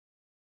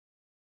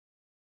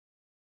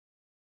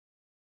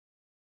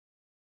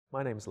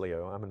My name's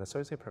Leo. I'm an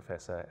associate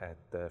professor at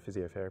the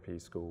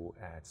Physiotherapy School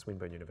at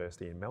Swinburne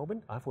University in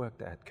Melbourne. I've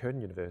worked at Curtin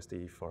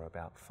University for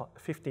about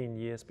 15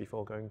 years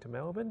before going to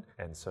Melbourne,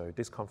 and so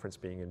this conference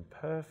being in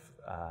Perth,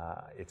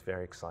 it's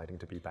very exciting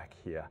to be back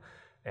here.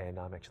 And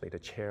I'm actually the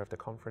chair of the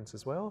conference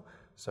as well,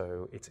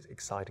 so it's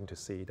exciting to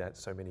see that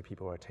so many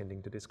people are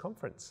attending to this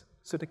conference.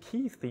 So the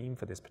key theme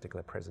for this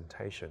particular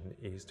presentation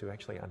is to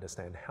actually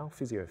understand how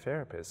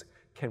physiotherapists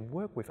can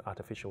work with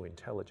artificial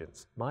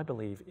intelligence. My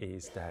belief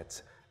is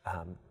that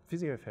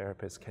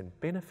physiotherapists can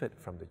benefit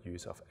from the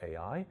use of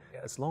AI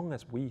as long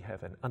as we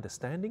have an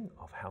understanding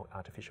of how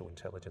artificial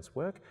intelligence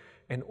works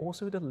and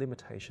also the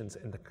limitations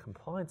and the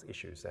compliance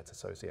issues that's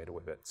associated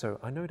with it. So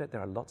I know that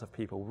there are lots of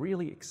people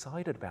really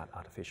excited about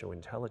artificial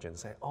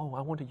intelligence, say, oh,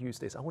 I want to use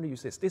this, I want to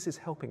use this, this is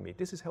helping me,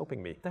 this is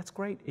helping me. That's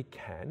great, it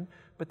can,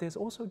 but there's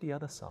also the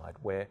other side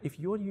where if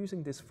you're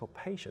using this for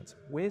patients,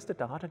 where's the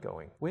data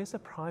going? Where's the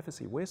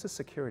privacy? Where's the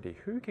security?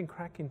 Who can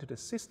crack into the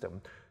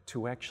system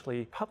to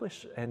actually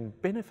publish and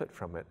benefit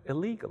from it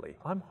illegally?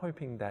 I'm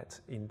hoping that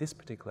in this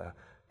particular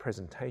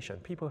presentation,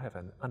 people have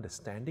an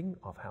understanding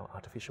of how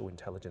artificial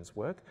intelligence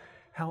works,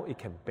 how it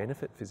can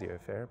benefit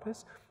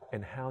physiotherapists,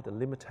 and how the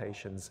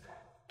limitations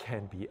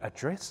can be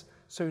addressed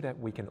so that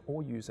we can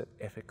all use it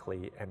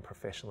ethically and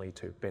professionally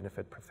to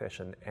benefit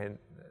profession and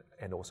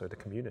also the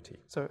community.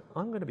 So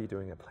I'm going to be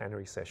doing a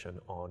plenary session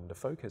on the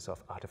focus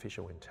of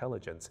artificial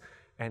intelligence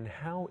and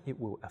how it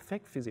will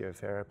affect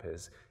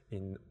physiotherapists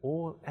in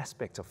all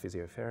aspects of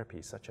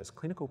physiotherapy, such as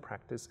clinical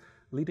practice,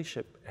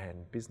 leadership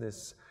and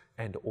business,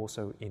 and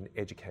also in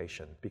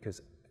education,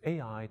 because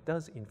AI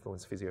does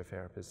influence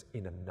physiotherapists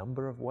in a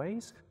number of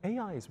ways.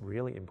 AI is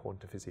really important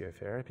to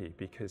physiotherapy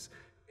because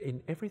in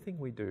everything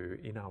we do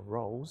in our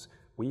roles,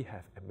 we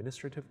have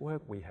administrative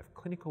work, we have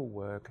clinical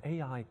work.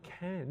 AI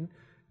can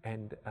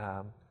and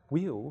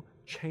will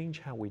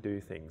change how we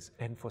do things.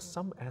 And for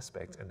some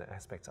aspects, and the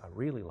aspects I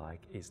really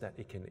like, is that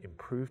it can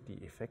improve the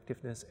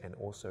effectiveness and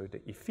also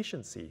the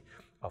efficiency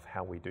of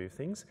how we do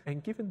things.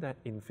 And given that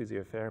in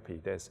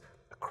physiotherapy, there's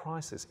a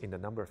crisis in the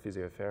number of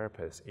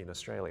physiotherapists in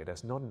Australia,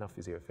 there's not enough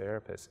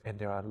physiotherapists, and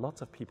there are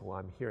lots of people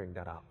I'm hearing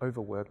that are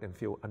overworked and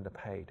feel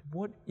underpaid.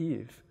 What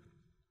if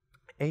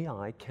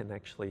AI can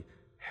actually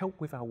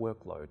help with our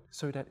workload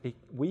so that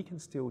we can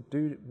still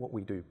do what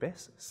we do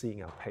best,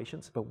 seeing our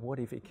patients, but what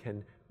if it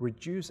can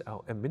reduce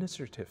our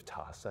administrative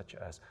tasks such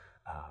as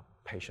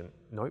patient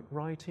note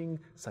writing,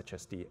 such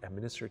as the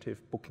administrative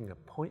booking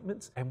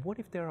appointments, and what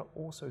if there are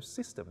also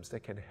systems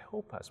that can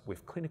help us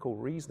with clinical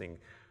reasoning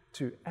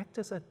to act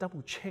as a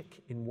double check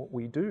in what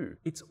we do.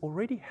 It's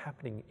already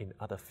happening in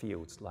other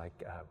fields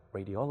like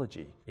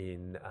radiology,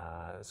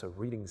 so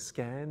reading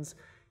scans.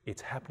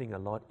 It's happening a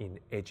lot in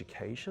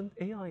education.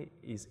 AI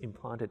is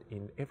implanted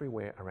in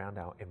everywhere around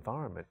our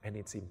environment, and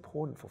it's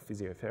important for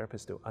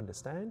physiotherapists to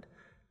understand,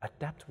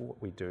 adapt to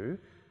what we do,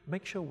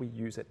 make sure we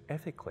use it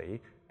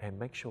ethically, and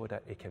make sure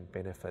that it can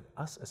benefit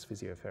us as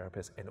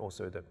physiotherapists and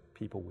also the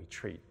people we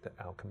treat,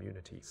 our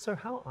community. So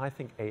how I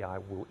think AI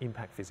will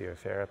impact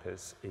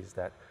physiotherapists is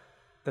that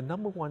the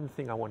number one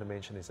thing I want to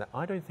mention is that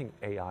I don't think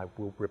AI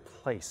will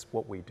replace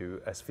what we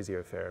do as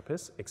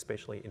physiotherapists,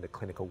 especially in the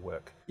clinical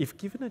work. If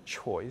given a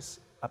choice,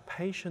 a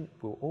patient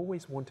will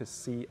always want to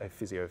see a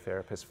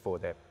physiotherapist for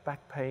their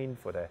back pain,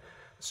 for their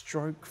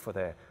stroke, for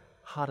their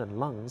heart and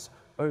lungs,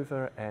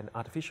 over an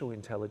artificial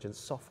intelligence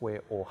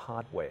software or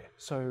hardware.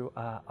 So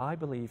I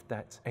believe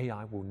that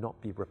AI will not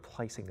be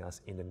replacing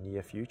us in the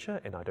near future,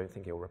 and I don't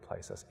think it will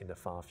replace us in the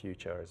far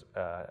future,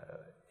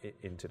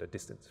 into the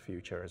distant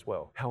future as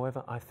well.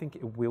 However, I think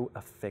it will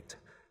affect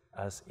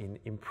us in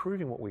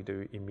improving what we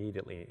do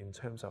immediately in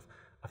terms of,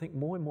 I think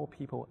more and more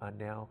people are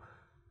now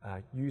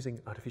using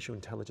artificial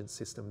intelligence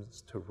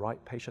systems to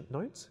write patient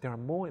notes. There are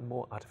more and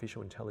more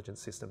artificial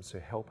intelligence systems to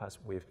help us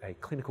with a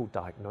clinical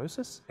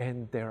diagnosis,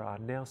 and there are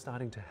now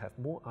starting to have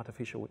more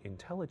artificial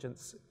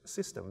intelligence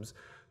systems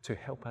to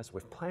help us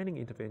with planning,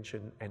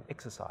 intervention, and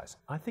exercise.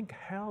 I think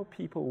how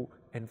people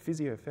and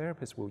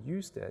physiotherapists will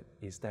use that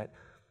is that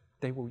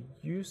they will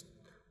use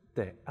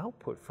the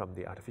output from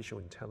the artificial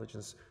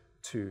intelligence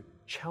to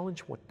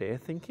challenge what they're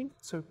thinking.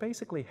 So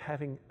basically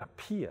having a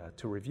peer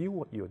to review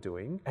what you're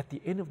doing, at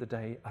the end of the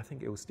day, I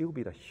think it will still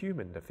be the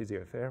human, the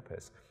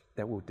physiotherapist,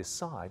 that will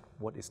decide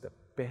what is the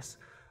best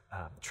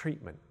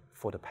treatment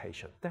for the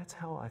patient. That's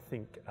how I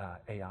think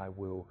AI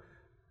will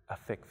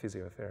affect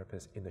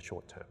physiotherapists in the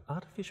short term.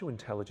 Artificial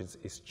intelligence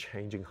is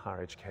changing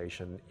higher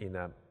education in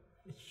a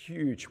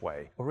huge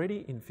way.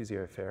 Already in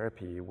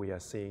physiotherapy, we are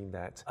seeing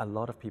that a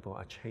lot of people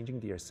are changing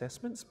their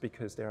assessments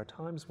because there are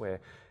times where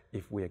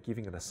if we are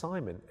giving an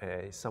assignment,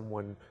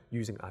 someone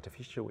using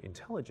artificial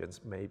intelligence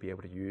may be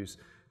able to use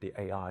the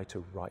AI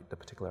to write the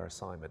particular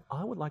assignment.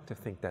 I would like to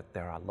think that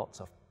there are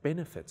lots of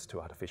benefits to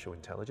artificial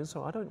intelligence,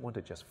 so I don't want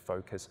to just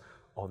focus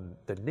on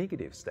the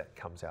negatives that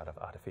comes out of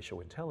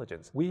artificial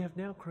intelligence. We have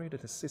now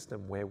created a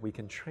system where we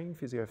can train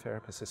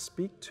physiotherapists to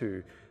speak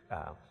to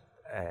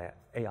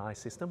AI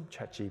system,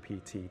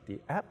 ChatGPT, the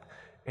app,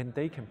 and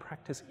they can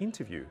practice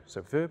interview,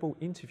 so verbal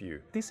interview.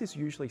 This is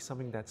usually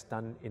something that's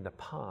done in the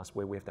past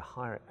where we have to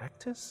hire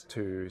actors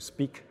to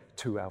speak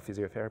to our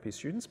physiotherapy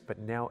students, but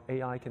now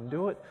AI can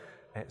do it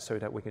so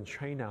that we can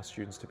train our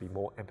students to be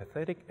more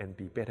empathetic and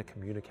be better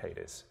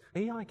communicators.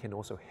 AI can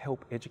also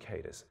help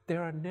educators.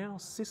 There are now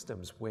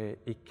systems where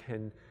it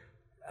can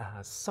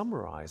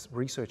summarize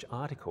research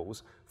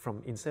articles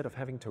from, instead of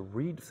having to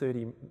read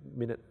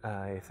 30-minute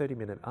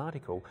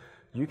article,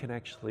 you can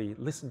actually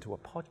listen to a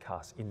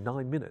podcast in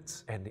 9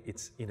 minutes, and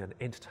it's in an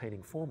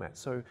entertaining format.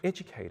 So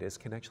educators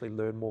can actually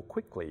learn more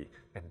quickly,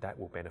 and that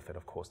will benefit,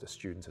 of course, the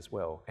students as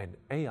well. And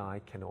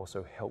AI can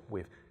also help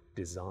with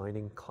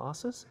designing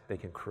classes. They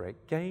can create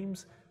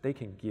games, they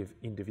can give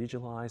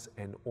individualized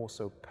and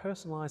also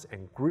personalized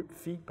and group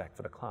feedback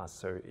for the class.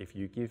 So if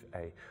you give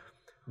a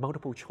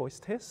multiple choice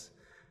test,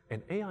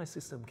 an AI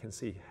system can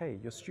see, hey,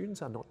 your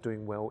students are not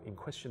doing well in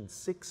questions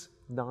 6,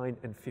 9,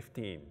 and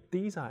 15.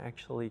 These are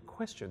actually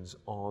questions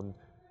on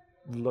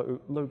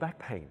low back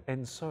pain.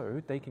 And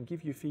so they can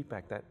give you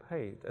feedback that,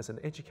 hey, as an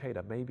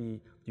educator,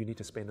 maybe you need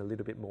to spend a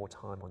little bit more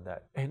time on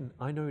that. And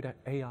I know that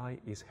AI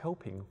is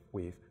helping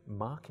with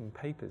marking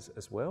papers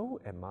as well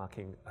and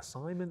marking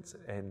assignments.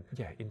 And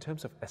yeah, in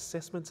terms of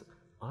assessments,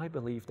 I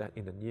believe that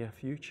in the near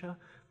future,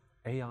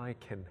 AI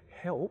can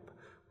help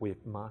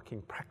with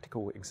marking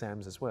practical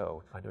exams as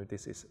well. I know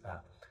this is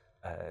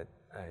a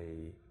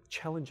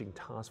challenging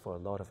task for a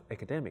lot of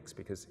academics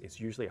because it's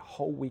usually a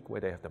whole week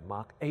where they have to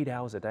mark 8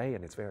 hours a day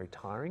and it's very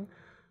tiring.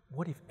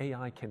 What if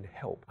AI can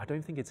help? I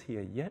don't think it's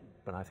here yet,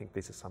 but I think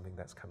this is something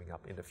that's coming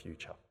up in the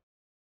future.